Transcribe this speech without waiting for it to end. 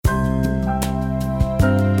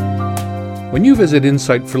When you visit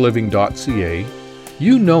insightforliving.ca,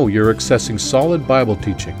 you know you're accessing solid Bible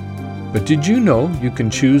teaching. But did you know you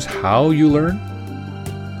can choose how you learn?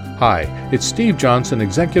 Hi, it's Steve Johnson,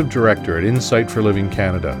 Executive Director at Insight for Living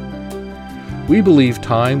Canada. We believe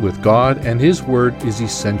time with God and His Word is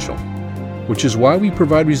essential, which is why we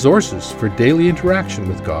provide resources for daily interaction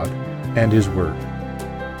with God and His Word.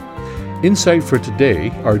 Insight for Today,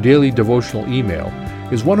 our daily devotional email,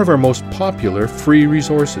 is one of our most popular free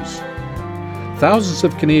resources. Thousands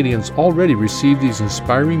of Canadians already receive these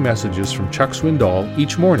inspiring messages from Chuck Swindoll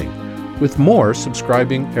each morning, with more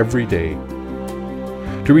subscribing every day.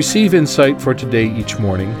 To receive Insight for Today each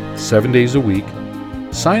morning, 7 days a week,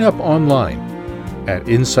 sign up online at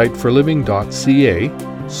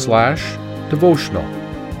insightforliving.ca/devotional.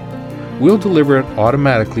 We'll deliver it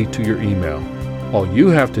automatically to your email. All you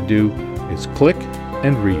have to do is click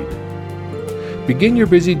and read. Begin your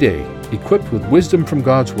busy day equipped with wisdom from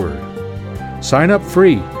God's Word. Sign up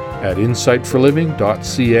free at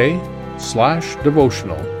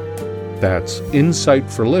insightforliving.ca/devotional. That's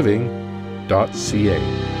insightforliving.ca.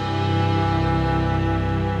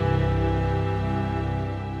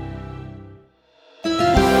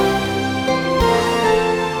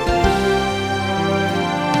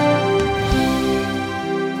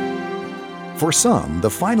 For some,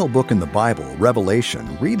 the final book in the Bible, Revelation,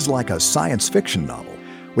 reads like a science fiction novel.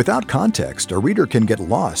 Without context, a reader can get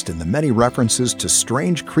lost in the many references to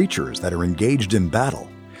strange creatures that are engaged in battle.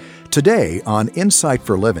 Today, on Insight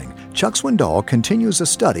for Living, Chuck Swindoll continues a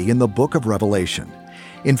study in the book of Revelation.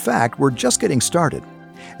 In fact, we're just getting started.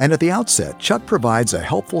 And at the outset, Chuck provides a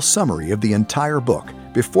helpful summary of the entire book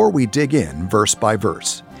before we dig in verse by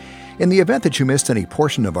verse. In the event that you missed any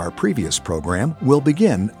portion of our previous program, we'll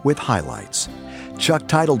begin with highlights. Chuck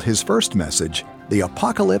titled his first message, The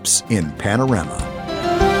Apocalypse in Panorama.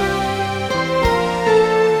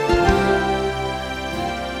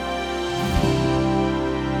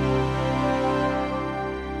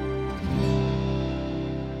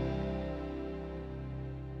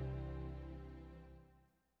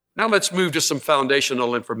 Now let's move to some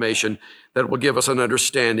foundational information that will give us an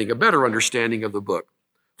understanding, a better understanding of the book.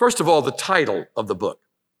 First of all, the title of the book.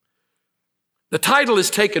 The title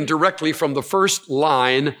is taken directly from the first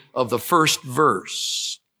line of the first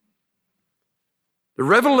verse. The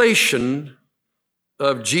revelation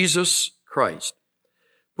of Jesus Christ.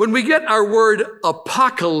 When we get our word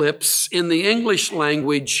apocalypse in the English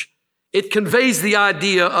language, it conveys the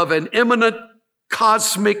idea of an imminent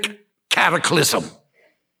cosmic cataclysm.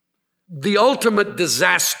 The ultimate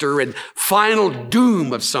disaster and final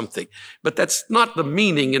doom of something. But that's not the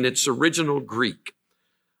meaning in its original Greek.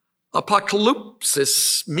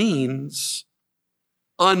 Apocalypsis means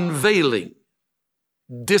unveiling,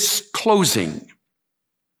 disclosing.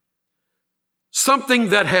 Something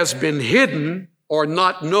that has been hidden or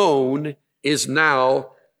not known is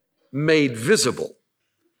now made visible.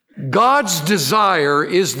 God's desire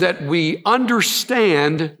is that we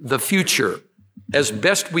understand the future as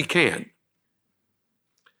best we can.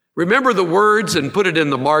 Remember the words and put it in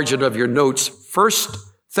the margin of your notes. 1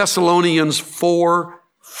 Thessalonians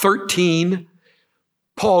 4:13.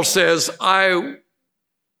 Paul says, I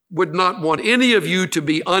would not want any of you to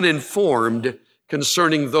be uninformed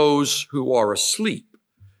concerning those who are asleep.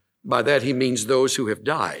 By that he means those who have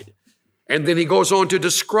died. And then he goes on to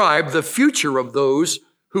describe the future of those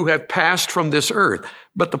who have passed from this earth.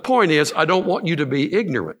 But the point is, I don't want you to be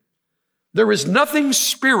ignorant. There is nothing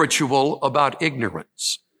spiritual about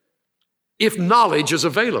ignorance if knowledge is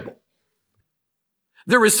available.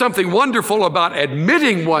 There is something wonderful about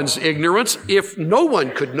admitting one's ignorance if no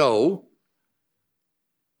one could know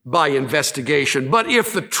by investigation. But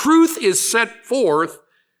if the truth is set forth,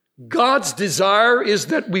 God's desire is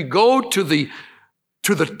that we go to the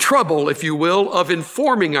trouble, if you will, of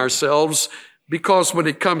informing ourselves, because when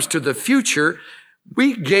it comes to the future,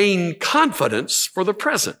 we gain confidence for the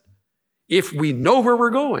present if we know where we're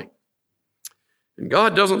going. And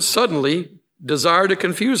God doesn't suddenly desire to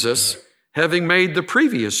confuse us, having made the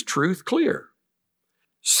previous truth clear.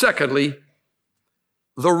 Secondly,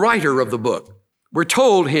 the writer of the book. We're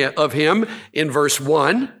told of him in verse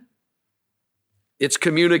 1. It's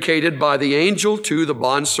communicated by the angel to the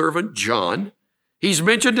bondservant John. He's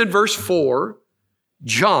mentioned in verse 4,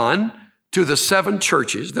 John to the 7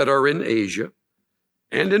 churches that are in Asia.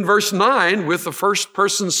 And in verse 9, with the first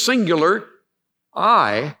person singular,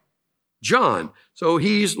 I, John. So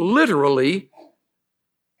he's literally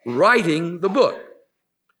writing the book.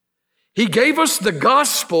 He gave us the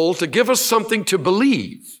gospel to give us something to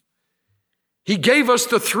believe. He gave us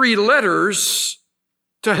the 3 letters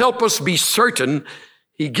to help us be certain.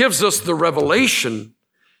 He gives us the revelation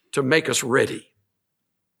to make us ready.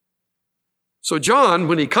 So John,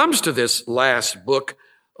 when he comes to this last book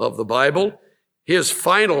of the Bible, his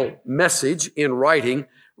final message in writing,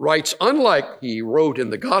 writes unlike he wrote in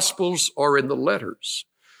the Gospels or in the letters.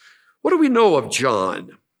 What do we know of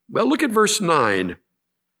John? Well, look at verse 9.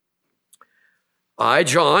 I,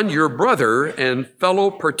 John, your brother and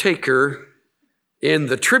fellow partaker in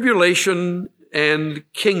the tribulation and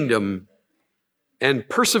kingdom and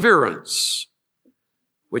perseverance,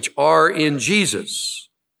 which are in Jesus.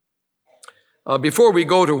 Before we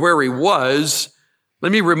go to where he was,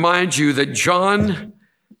 let me remind you that John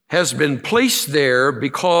has been placed there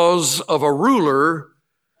because of a ruler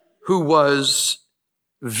who was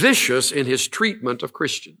vicious in his treatment of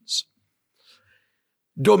Christians.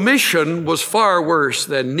 Domitian was far worse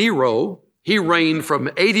than Nero. He reigned from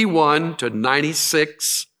 81 to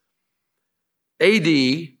 96 AD,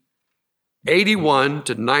 81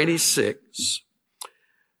 to 96.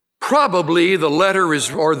 Probably the letter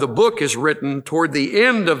or the book is written toward the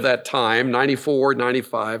end of that time, 94,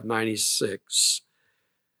 95, 96.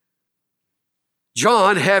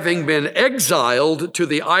 John having been exiled to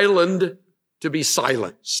the island to be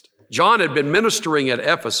silenced. John had been ministering at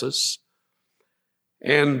Ephesus,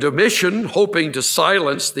 and Domitian, hoping to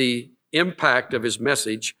silence the impact of his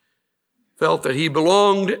message, felt that he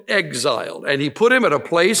belonged exiled, and he put him at a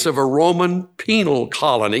place of a Roman penal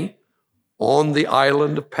colony on the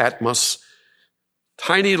island of Patmos,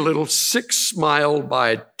 tiny little 6-mile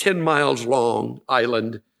by 10 miles long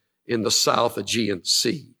island in the South Aegean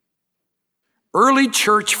Sea. Early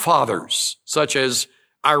church fathers, such as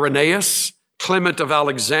Irenaeus, Clement of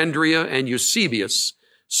Alexandria, and Eusebius,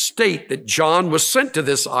 state that John was sent to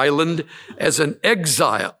this island as an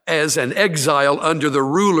exile under the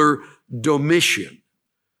ruler Domitian.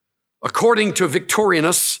 According to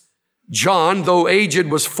Victorinus, John, though aged,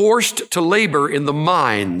 was forced to labor in the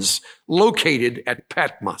mines located at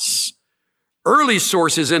Patmos. Early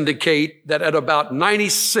sources indicate that at about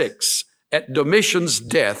 96, at Domitian's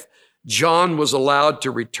death, John was allowed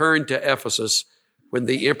to return to Ephesus when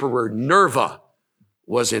the emperor Nerva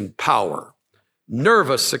was in power.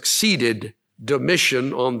 Nerva succeeded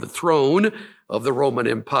Domitian on the throne of the Roman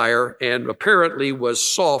Empire and apparently was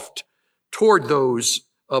soft toward those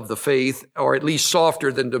of the faith, or at least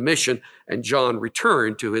softer than Domitian, and John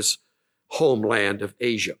returned to his homeland of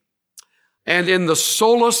Asia. And in the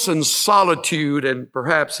solace and solitude, and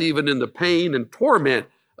perhaps even in the pain and torment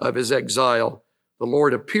of his exile, the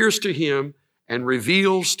Lord appears to him and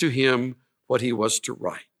reveals to him what he was to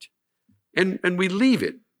write. And we leave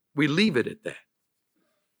it at that.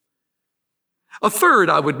 A third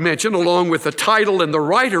I would mention, along with the title and the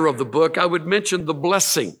writer of the book, I would mention the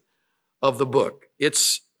blessing of the book.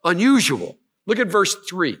 It's unusual. Look at verse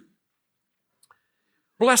 3.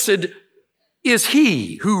 Blessed is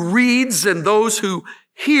he who reads and those who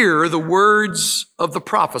hear the words of the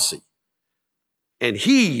prophecy and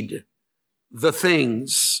heed the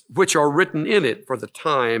things which are written in it, for the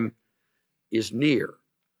time is near.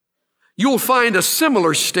 You'll find a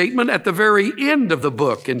similar statement at the very end of the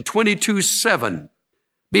book in 22:7.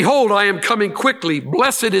 Behold, I am coming quickly.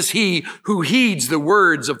 Blessed is he who heeds the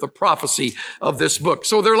words of the prophecy of this book.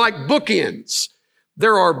 So they're like bookends.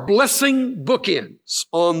 There are blessing bookends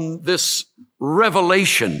on this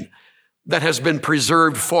revelation that has been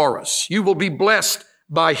preserved for us. You will be blessed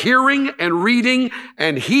by hearing and reading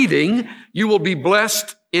and heeding. You will be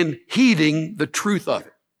blessed in heeding the truth of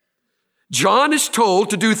it. John is told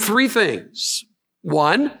to do 3 things.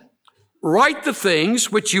 1, write the things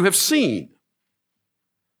which you have seen.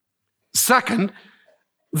 2,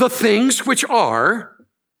 the things which are.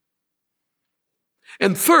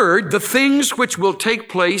 And 3, the things which will take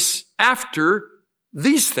place after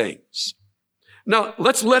these things. Now,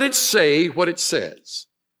 let's let it say what it says.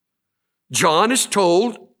 John is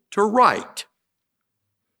told to write.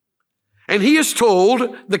 And he is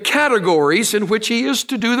told the categories in which he is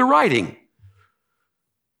to do the writing.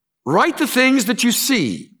 Write the things that you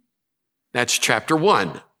see. That's chapter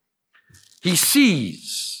 1. He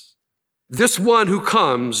sees this one who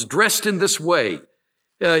comes dressed in this way.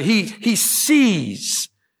 He sees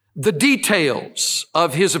the details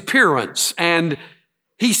of his appearance, and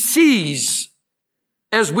he sees,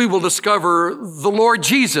 as we will discover, the Lord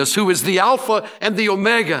Jesus, who is the Alpha and the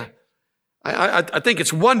Omega. I think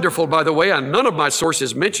it's wonderful, by the way, and none of my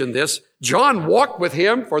sources mention this. John walked with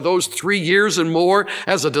him for those 3 years and more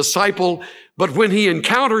as a disciple, but when he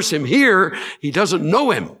encounters him here, he doesn't know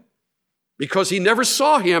him because he never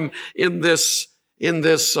saw him in this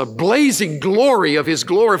blazing glory of his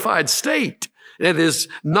glorified state. It is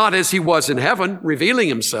not as he was in heaven, revealing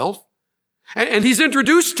himself. And he's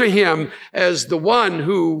introduced to him as the one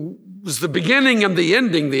who was the beginning and the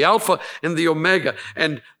ending, the Alpha and the Omega.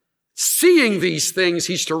 And seeing these things,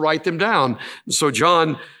 he's to write them down. And so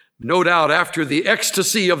John, no doubt after the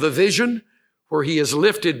ecstasy of the vision, where he is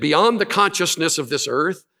lifted beyond the consciousness of this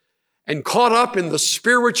earth and caught up in the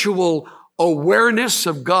spiritual awareness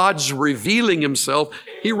of God's revealing himself,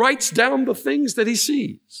 he writes down the things that he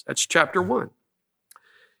sees. That's chapter 1.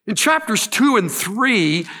 In chapters 2 and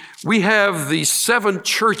 3, we have the 7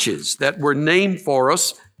 churches that were named for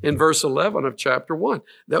us in verse 11 of chapter 1.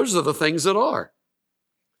 Those are the things that are.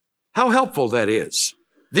 How helpful that is.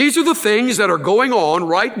 These are the things that are going on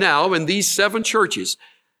right now in these 7 churches.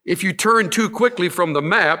 If you turn too quickly from the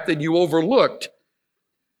map, then you overlooked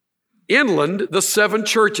inland the 7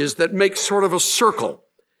 churches that make sort of a circle.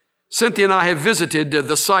 Cynthia and I have visited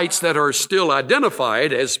the sites that are still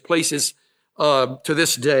identified as places to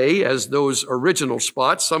this day as those original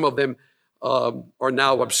spots. Some of them are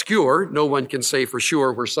now obscure. No one can say for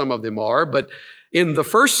sure where some of them are, but in the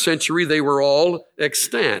first century, they were all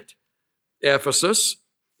extant. Ephesus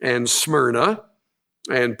and Smyrna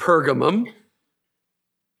and Pergamum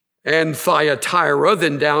and Thyatira,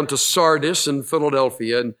 then down to Sardis and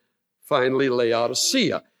Philadelphia, and finally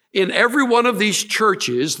Laodicea. In every one of these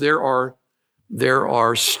churches, there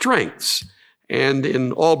are strengths. And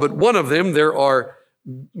in all but one of them, there are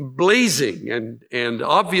blazing and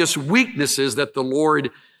obvious weaknesses that the Lord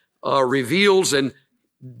reveals, and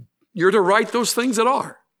you're to write those things that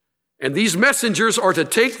are. And these messengers are to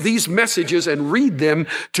take these messages and read them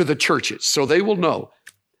to the churches so they will know.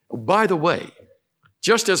 By the way,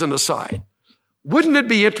 just as an aside, wouldn't it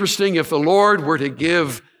be interesting if the Lord were to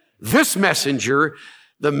give this messenger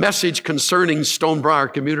the message concerning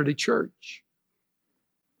Stonebriar Community Church?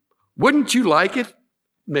 Wouldn't you like it?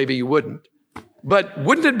 Maybe you wouldn't. But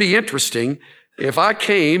wouldn't it be interesting if I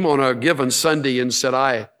came on a given Sunday and said,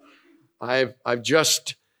 I've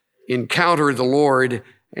just encountered the Lord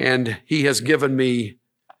and he has given me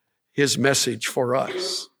his message for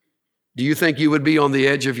us? Do you think you would be on the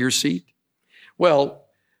edge of your seat? Well,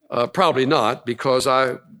 probably not, because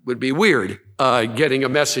I would be weird getting a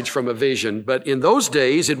message from a vision. But in those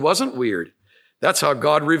days, it wasn't weird. That's how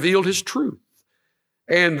God revealed his truth.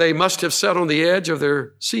 And they must have sat on the edge of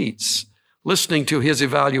their seats listening to his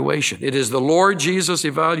evaluation. It is the Lord Jesus'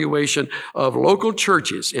 evaluation of local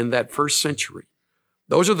churches in that first century.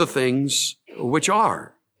 Those are the things which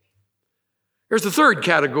are. There's the third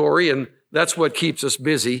category, and that's what keeps us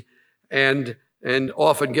busy and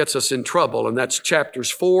often gets us in trouble, and that's chapters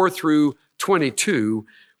 4 through 22,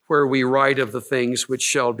 where we write of the things which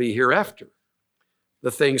shall be hereafter,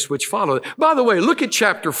 the things which follow. By the way, look at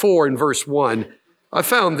chapter 4 and verse 1. I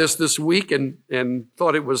found this week and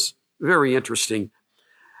thought it was very interesting.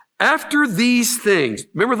 After these things,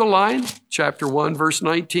 remember the line? Chapter 1, verse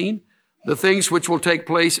 19. The things which will take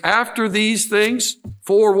place after these things.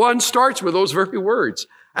 4:1 starts with those very words.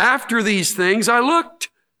 After these things I looked,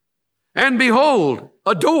 and behold,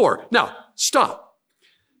 a door. Now, stop.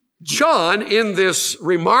 John, in this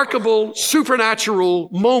remarkable supernatural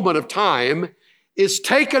moment of time, is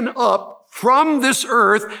taken up from this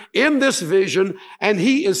earth in this vision, and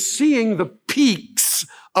he is seeing the peaks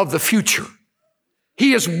of the future.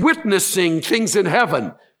 He is witnessing things in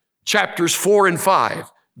heaven, chapters 4 and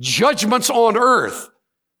 5, judgments on earth,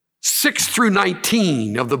 6 through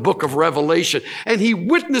 19 of the book of Revelation. And he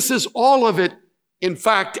witnesses all of it, in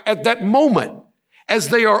fact, at that moment as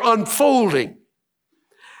they are unfolding.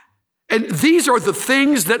 And these are the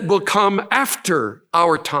things that will come after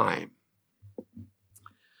our time.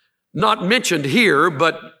 Not mentioned here,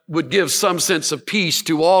 but would give some sense of peace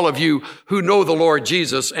to all of you who know the Lord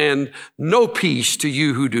Jesus, and no peace to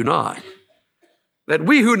you who do not. That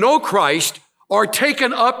we who know Christ are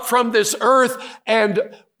taken up from this earth and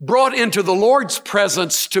brought into the Lord's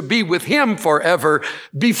presence to be with him forever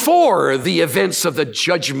before the events of the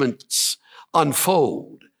judgments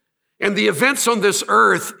unfold. And the events on this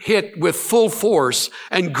earth hit with full force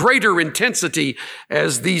and greater intensity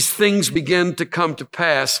as these things begin to come to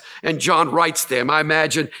pass. And John writes them. I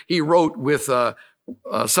imagine he wrote with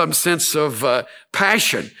some sense of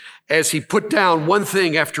passion as he put down one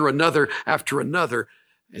thing after another,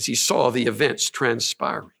 as he saw the events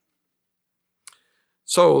transpiring.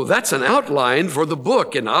 So that's an outline for the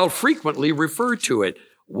book, and I'll frequently refer to it.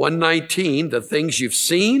 119, the things you've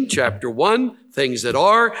seen, chapter 1, things that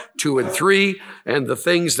are, 2 and 3, and the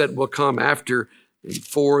things that will come after in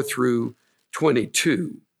 4 through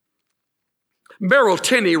 22. Beryl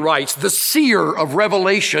Tenney writes, the seer of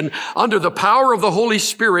Revelation, under the power of the Holy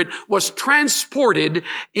Spirit, was transported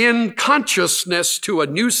in consciousness to a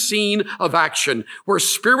new scene of action where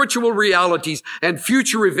spiritual realities and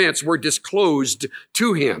future events were disclosed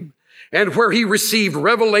to him, and where he received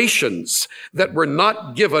revelations that were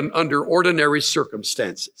not given under ordinary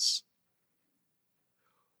circumstances.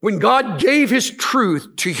 When God gave his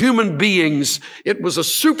truth to human beings, it was a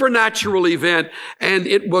supernatural event, and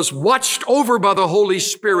it was watched over by the Holy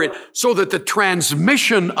Spirit so that the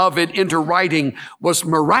transmission of it into writing was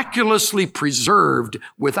miraculously preserved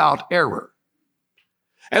without error.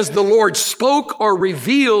 As the Lord spoke or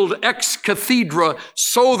revealed ex cathedra,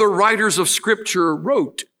 so the writers of Scripture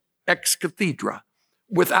wrote ex cathedra,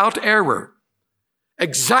 without error.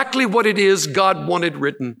 Exactly what it is God wanted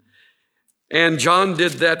written. And John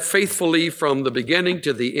did that faithfully from the beginning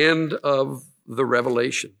to the end of the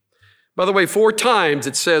Revelation. By the way, 4 times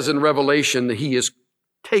it says in Revelation that he is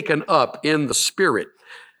taken up in the Spirit.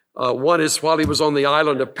 One is while he was on the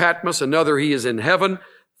island of Patmos. Another, he is in heaven.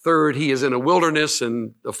 Third, he is in a wilderness.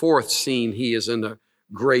 And the fourth scene, he is in a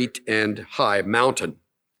great and high mountain.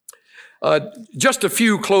 Just a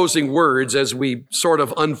few closing words as we sort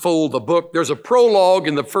of unfold the book. There's a prologue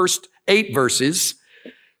in the first 8 verses.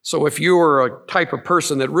 So if you're a type of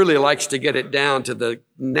person that really likes to get it down to the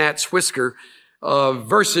gnat's whisker,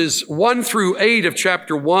 verses 1 through 8 of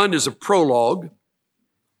chapter 1 is a prologue.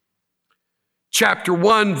 Chapter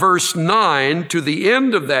 1, verse 9 to the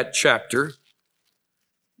end of that chapter,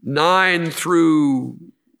 9 through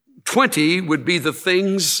 20 would be the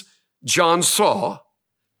things John saw.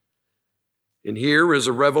 And here is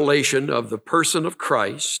a revelation of the person of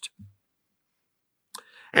Christ.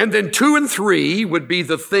 And then 2 and 3 would be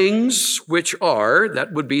the things which are,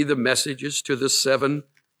 that would be the messages to the 7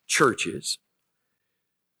 churches.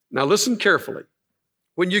 Now listen carefully.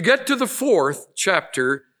 When you get to the 4th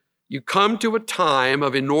chapter, you come to a time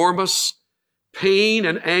of enormous pain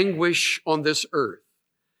and anguish on this earth.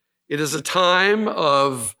 It is a time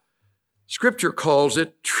of, Scripture calls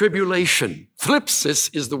it tribulation.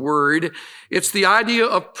 Thlipsis is the word. It's the idea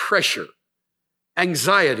of pressure,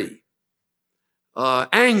 anxiety,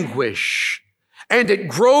 anguish, and it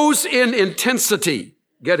grows in intensity.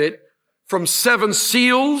 Get it? From 7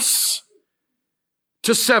 seals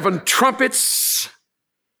to 7 trumpets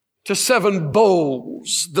to 7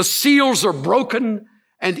 bowls. The seals are broken,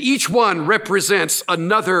 and each one represents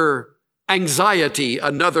another anxiety,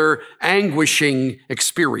 another anguishing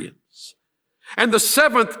experience. And the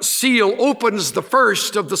 7th seal opens the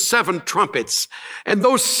first of the 7 trumpets. And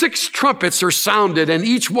those 6 trumpets are sounded, and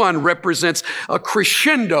each one represents a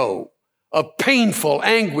crescendo of painful,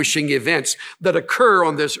 anguishing events that occur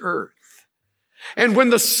on this earth. And when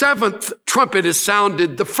the 7th trumpet is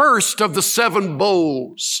sounded, the first of the 7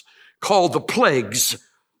 bowls, called the plagues,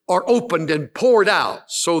 are opened and poured out.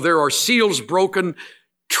 So there are seals broken,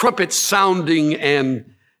 trumpets sounding,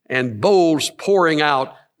 and bowls pouring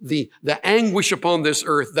out. The anguish upon this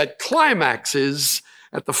earth that climaxes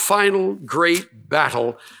at the final great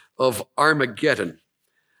battle of Armageddon.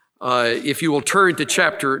 If you will turn to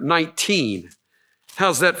chapter 19,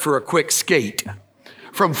 how's that for a quick skate?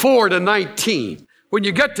 From 4 to 19. When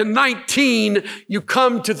you get to 19, you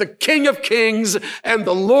come to the King of Kings and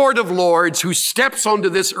the Lord of Lords who steps onto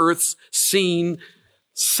this earth's scene,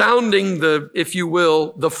 sounding if you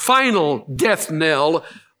will, the final death knell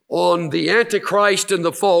on the Antichrist and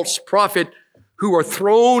the false prophet who are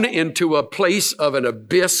thrown into a place of an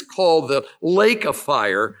abyss called the lake of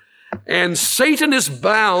fire. And Satan is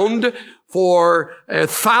bound for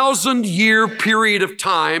 1,000-year period of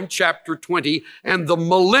time, chapter 20, and the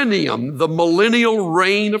millennium, the millennial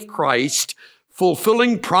reign of Christ,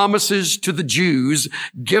 fulfilling promises to the Jews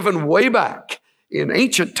given way back in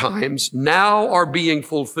ancient times, now are being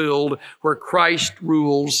fulfilled where Christ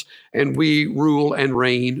rules and we rule and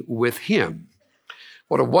reign with him.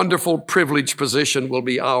 What a wonderful privileged position will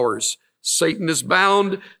be ours. Satan is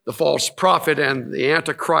bound, the false prophet and the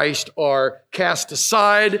Antichrist are cast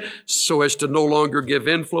aside so as to no longer give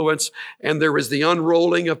influence, and there is the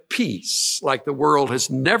unrolling of peace like the world has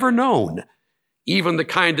never known, even the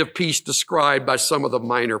kind of peace described by some of the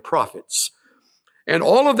minor prophets. And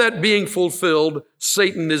all of that being fulfilled,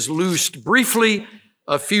 Satan is loosed briefly.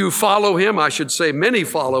 A few follow him. I should say many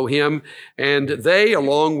follow him. And they,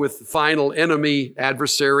 along with the final enemy,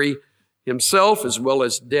 adversary himself, as well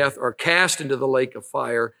as death, are cast into the lake of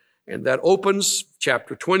fire. And that opens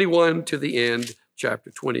chapter 21 to the end,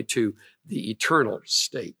 chapter 22, the eternal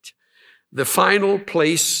state. The final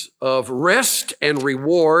place of rest and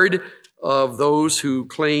reward of those who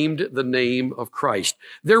claimed the name of Christ.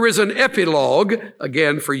 There is an epilogue,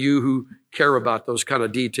 again, for you who care about those kind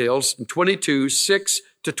of details, in 22, 6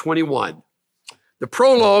 to 21. The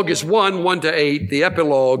prologue is 1 to 8. The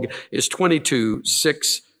epilogue is 22,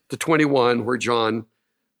 6 to 21, where John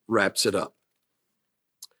wraps it up.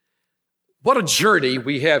 What a journey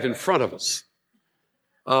we have in front of us.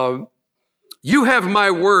 You have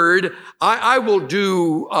my word. I will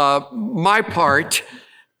do my part,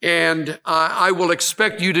 and I will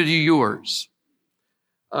expect you to do yours.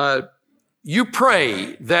 You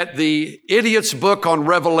pray that the idiot's book on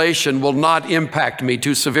Revelation will not impact me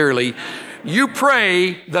too severely. You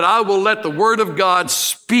pray that I will let the word of God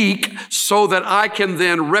speak so that I can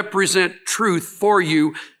then represent truth for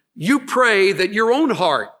you. You pray that your own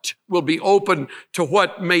heart will be open to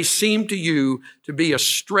what may seem to you to be a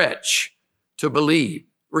stretch to believe.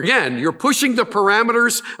 Again, you're pushing the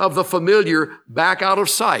parameters of the familiar back out of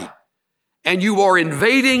sight, and you are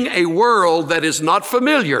invading a world that is not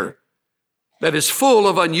familiar, that is full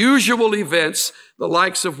of unusual events, the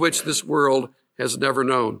likes of which this world has never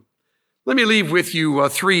known. Let me leave with you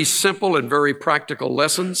 3 simple and very practical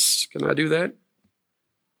lessons. Can I do that?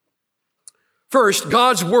 First,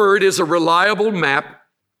 God's word is a reliable map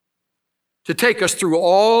to take us through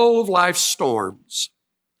all of life's storms.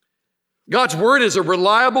 God's word is a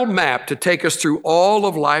reliable map to take us through all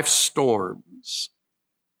of life's storms.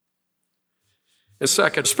 And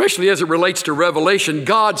second, especially as it relates to Revelation,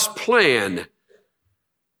 God's plan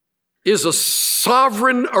is a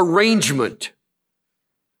sovereign arrangement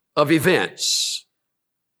of events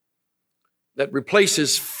that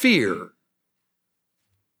replaces fear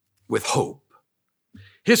with hope.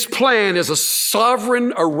 His plan is a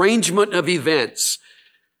sovereign arrangement of events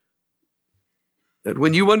that,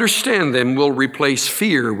 when you understand them, will replace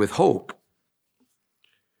fear with hope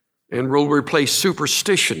and will replace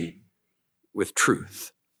superstition with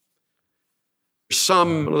truth.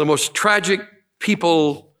 Some of the most tragic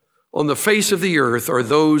people on the face of the earth are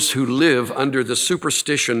those who live under the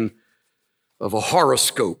superstition of a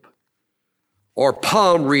horoscope or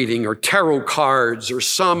palm reading or tarot cards or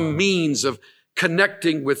some means of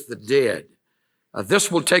connecting with the dead. This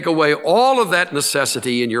will take away all of that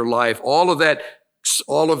necessity in your life, all of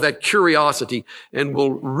that curiosity, and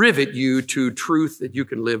will rivet you to truth that you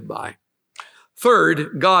can live by.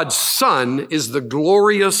 Third, God's Son is the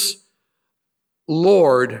glorious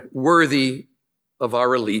Lord worthy of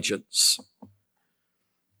our allegiance.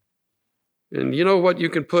 And you know what you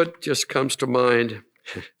can put just comes to mind?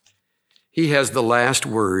 He has the last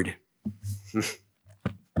word.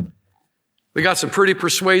 We got some pretty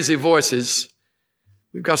persuasive voices.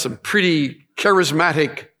 We've got some pretty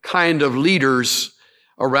charismatic kind of leaders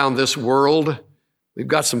around this world. We've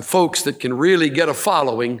got some folks that can really get a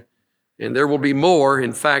following, and there will be more.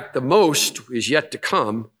 In fact, the most is yet to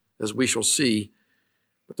come, as we shall see.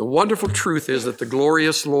 But the wonderful truth is that the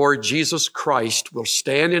glorious Lord Jesus Christ will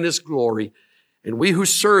stand in his glory, and we who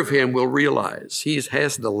serve him will realize he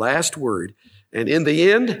has the last word, and in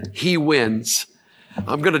the end, he wins.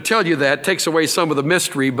 I'm going to tell you that. It takes away some of the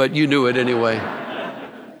mystery, but you knew it anyway.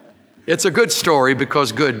 It's a good story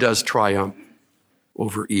because good does triumph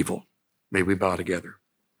over evil. May we bow together.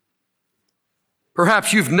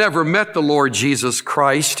 Perhaps you've never met the Lord Jesus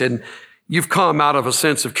Christ and you've come out of a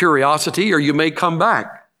sense of curiosity, or you may come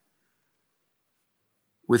back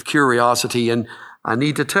with curiosity. And I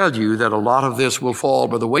need to tell you that a lot of this will fall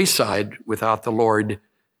by the wayside without the Lord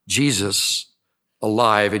Jesus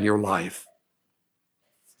alive in your life.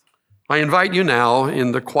 I invite you now,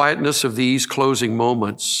 in the quietness of these closing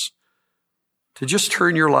moments, to just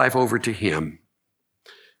turn your life over to him.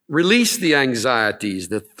 Release the anxieties,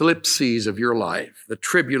 the thlipsies of your life, the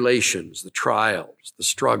tribulations, the trials, the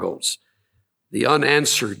struggles, the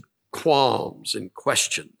unanswered qualms and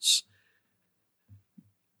questions.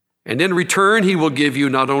 And in return, he will give you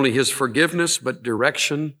not only his forgiveness, but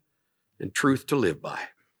direction and truth to live by.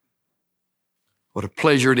 What a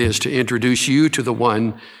pleasure it is to introduce you to the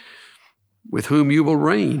one with whom you will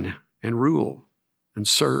reign and rule and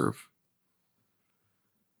serve.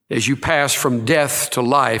 As you pass from death to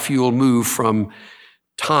life, you will move from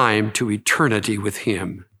time to eternity with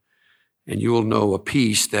him, and you will know a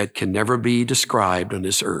peace that can never be described on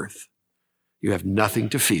this earth. You have nothing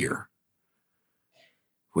to fear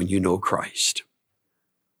when you know Christ.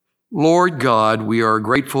 Lord God, we are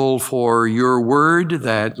grateful for your word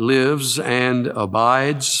that lives and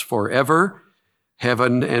abides forever.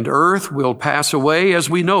 Heaven and earth will pass away as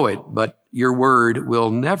we know it, but your word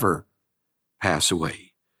will never pass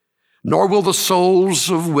away. Nor will the souls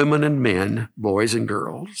of women and men, boys and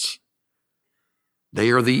girls. They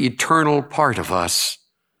are the eternal part of us,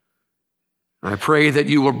 I pray that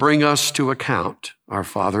you will bring us to account, our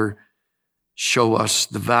Father. Show us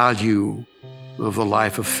the value of the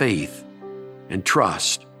life of faith and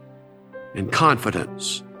trust and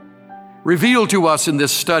confidence. Reveal to us in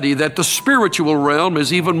this study that the spiritual realm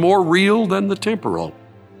is even more real than the temporal,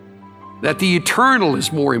 that the eternal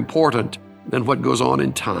is more important than what goes on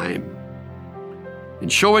in time. In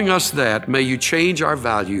showing us that, may you change our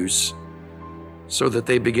values so that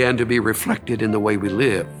they begin to be reflected in the way we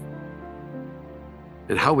live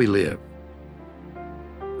and how we live,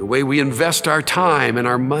 the way we invest our time and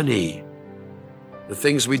our money, the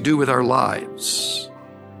things we do with our lives.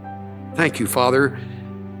 Thank you, Father.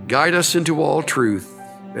 Guide us into all truth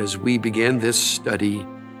as we begin this study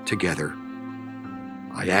together.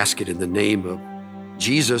 I ask it in the name of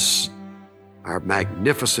Jesus, our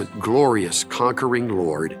magnificent, glorious, conquering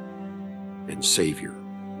Lord and Savior.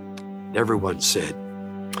 Everyone said,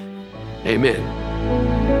 Amen.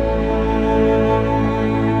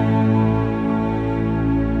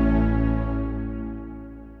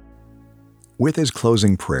 With his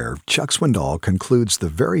closing prayer, Chuck Swindoll concludes the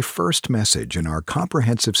very first message in our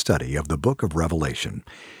comprehensive study of the book of Revelation.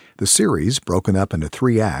 The series, broken up into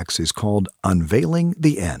 3 acts, is called Unveiling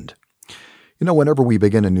the End. You know, whenever we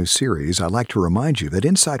begin a new series, I like to remind you that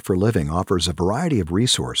Insight for Living offers a variety of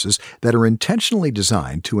resources that are intentionally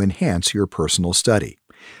designed to enhance your personal study.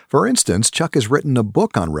 For instance, Chuck has written a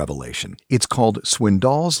book on Revelation. It's called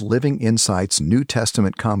Swindoll's Living Insights New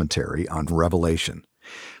Testament Commentary on Revelation.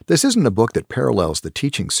 This isn't a book that parallels the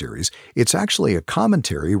teaching series. It's actually a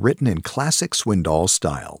commentary written in classic Swindoll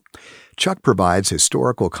style. Chuck provides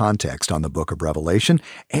historical context on the book of Revelation,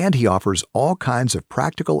 and he offers all kinds of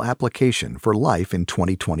practical application for life in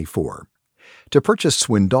 2024. To purchase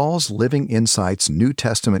Swindoll's Living Insights New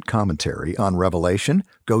Testament Commentary on Revelation,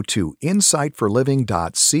 go to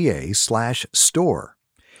insightforliving.ca/store.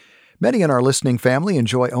 Many in our listening family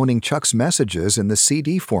enjoy owning Chuck's messages in the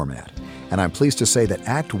CD format, and I'm pleased to say that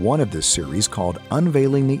Act 1 of this series, called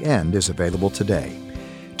Unveiling the End, is available today.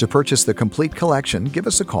 To purchase the complete collection, give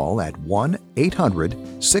us a call at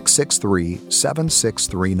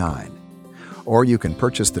 1-800-663-7639. Or you can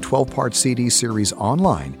purchase the 12-part CD series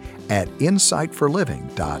online at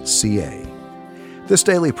insightforliving.ca. This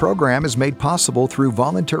daily program is made possible through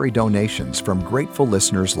voluntary donations from grateful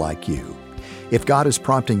listeners like you. If God is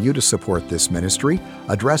prompting you to support this ministry,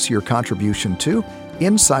 address your contribution to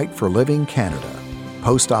Insight for Living Canada,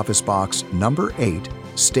 Post Office Box Number 8,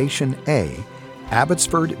 Station A,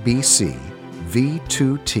 Abbotsford, BC,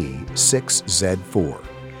 V2T6Z4.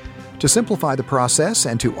 To simplify the process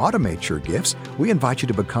and to automate your gifts, we invite you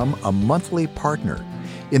to become a monthly partner.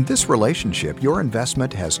 In this relationship, your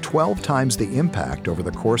investment has 12 times the impact over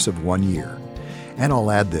the course of 1 year. And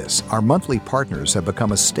I'll add this, our monthly partners have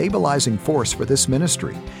become a stabilizing force for this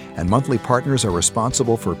ministry, and monthly partners are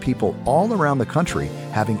responsible for people all around the country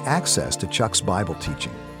having access to Chuck's Bible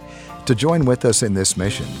teaching. To join with us in this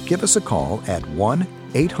mission, give us a call at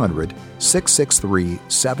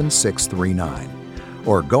 1-800-663-7639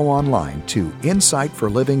 or go online to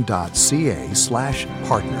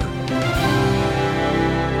insightforliving.ca/partner.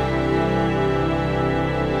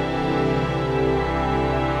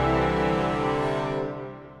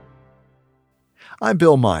 I'm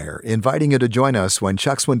Bill Meyer, inviting you to join us when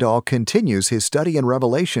Chuck Swindoll continues his study in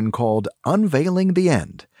Revelation called Unveiling the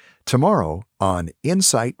End, tomorrow on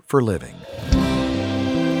Insight for Living.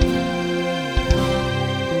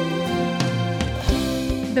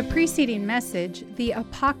 The preceding message, The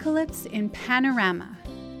Apocalypse in Panorama,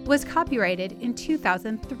 was copyrighted in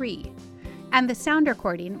 2003, and the sound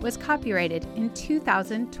recording was copyrighted in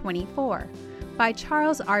 2024 by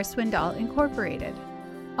Charles R. Swindoll, Incorporated.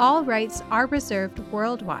 All rights are reserved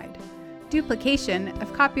worldwide. Duplication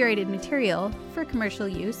of copyrighted material for commercial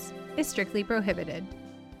use is strictly prohibited.